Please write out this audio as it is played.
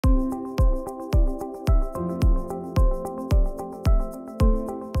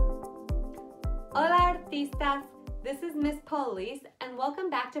artistas! This is Miss Paula and welcome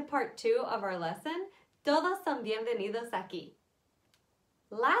back to part 2 of our lesson, Todos son bienvenidos aquí.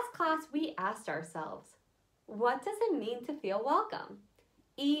 Last class we asked ourselves, what does it mean to feel welcome?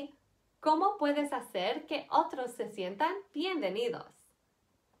 Y ¿cómo puedes hacer que otros se sientan bienvenidos?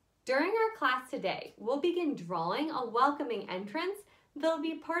 During our class today, we'll begin drawing a welcoming entrance that'll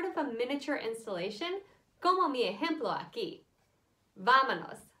be part of a miniature installation, como mi ejemplo aquí.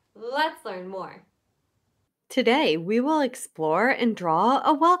 Vámonos! Let's learn more. Today, we will explore and draw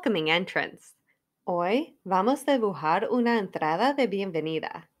a welcoming entrance. Hoy vamos a dibujar una entrada de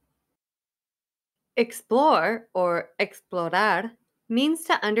bienvenida. Explore, or explorar, means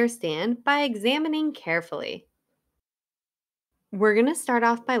to understand by examining carefully. We're going to start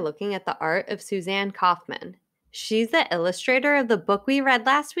off by looking at the art of Suzanne Kaufman. She's the illustrator of the book we read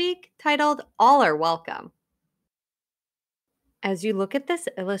last week, titled All Are Welcome. As you look at this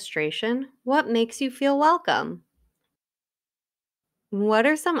illustration, what makes you feel welcome? What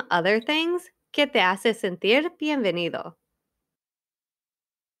are some other things que te hace sentir bienvenido?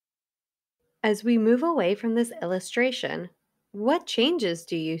 As we move away from this illustration, what changes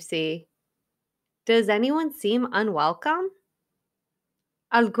do you see? Does anyone seem unwelcome?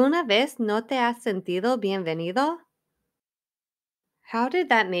 ¿Alguna vez no te has sentido bienvenido? How did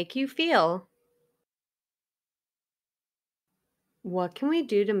that make you feel? What can we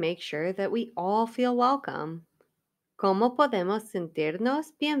do to make sure that we all feel welcome? ¿Cómo podemos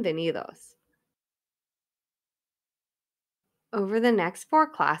sentirnos bienvenidos? Over the next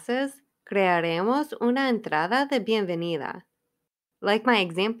 4 classes, crearemos una entrada de bienvenida, like my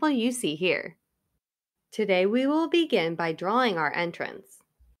example you see here. Today we will begin by drawing our entrance.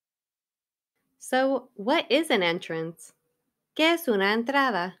 So, what is an entrance? ¿Qué es una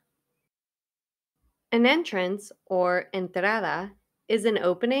entrada? An entrance, or entrada, is an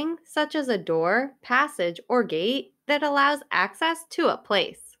opening, such as a door, passage, or gate, that allows access to a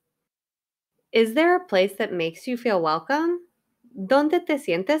place. Is there a place that makes you feel welcome? ¿Dónde te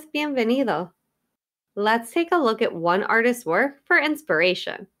sientes bienvenido? Let's take a look at one artist's work for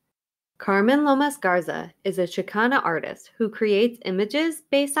inspiration. Carmen Lomas Garza is a Chicana artist who creates images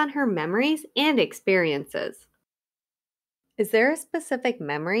based on her memories and experiences. Is there a specific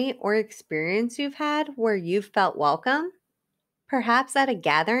memory or experience you've had where you've felt welcome? Perhaps at a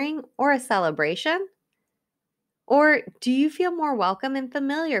gathering or a celebration? Or do you feel more welcome in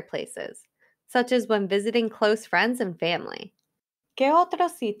familiar places, such as when visiting close friends and family? ¿Qué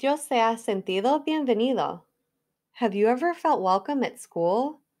otros sitios se ha sentido bienvenido? Have you ever felt welcome at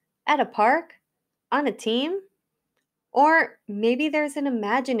school, at a park, on a team? Or maybe there's an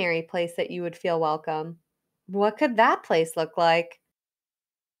imaginary place that you would feel welcome. What could that place look like?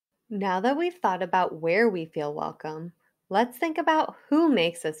 Now that we've thought about where we feel welcome, let's think about who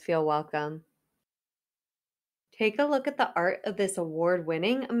makes us feel welcome. Take a look at the art of this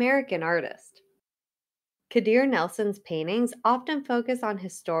award-winning American artist. Kadir Nelson's paintings often focus on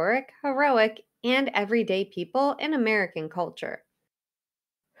historic, heroic, and everyday people in American culture.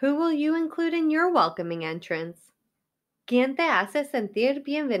 Who will you include in your welcoming entrance? ¿Quién te hace sentir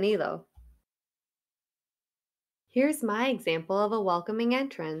bienvenido? Here's my example of a welcoming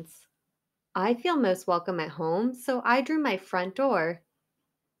entrance. I feel most welcome at home, so I drew my front door.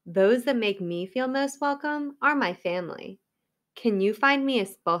 Those that make me feel most welcome are my family. Can you find me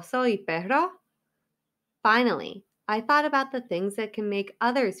esposo y perro? Finally, I thought about the things that can make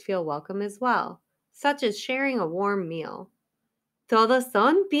others feel welcome as well, such as sharing a warm meal. Todos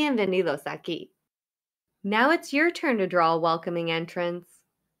son bienvenidos aquí. Now it's your turn to draw a welcoming entrance.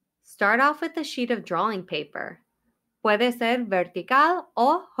 Start off with a sheet of drawing paper. Puede ser vertical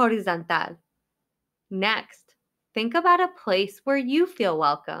o horizontal. Next, think about a place where you feel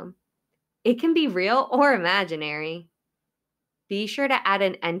welcome. It can be real or imaginary. Be sure to add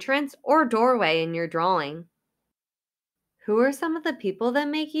an entrance or doorway in your drawing. Who are some of the people that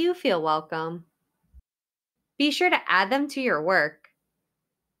make you feel welcome? Be sure to add them to your work.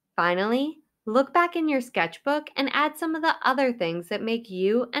 Finally, look back in your sketchbook and add some of the other things that make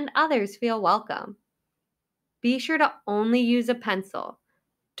you and others feel welcome. Be sure to only use a pencil.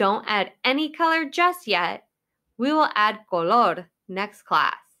 Don't add any color just yet. We will add color next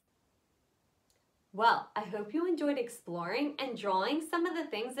class. Well, I hope you enjoyed exploring and drawing some of the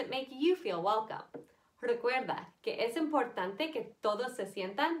things that make you feel welcome. Recuerda que es importante que todos se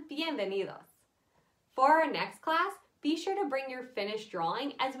sientan bienvenidos. For our next class, be sure to bring your finished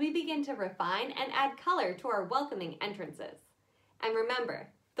drawing as we begin to refine and add color to our welcoming entrances. And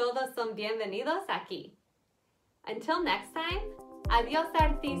remember, todos son bienvenidos aquí. Until next time, adiós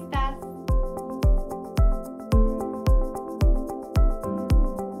artistas!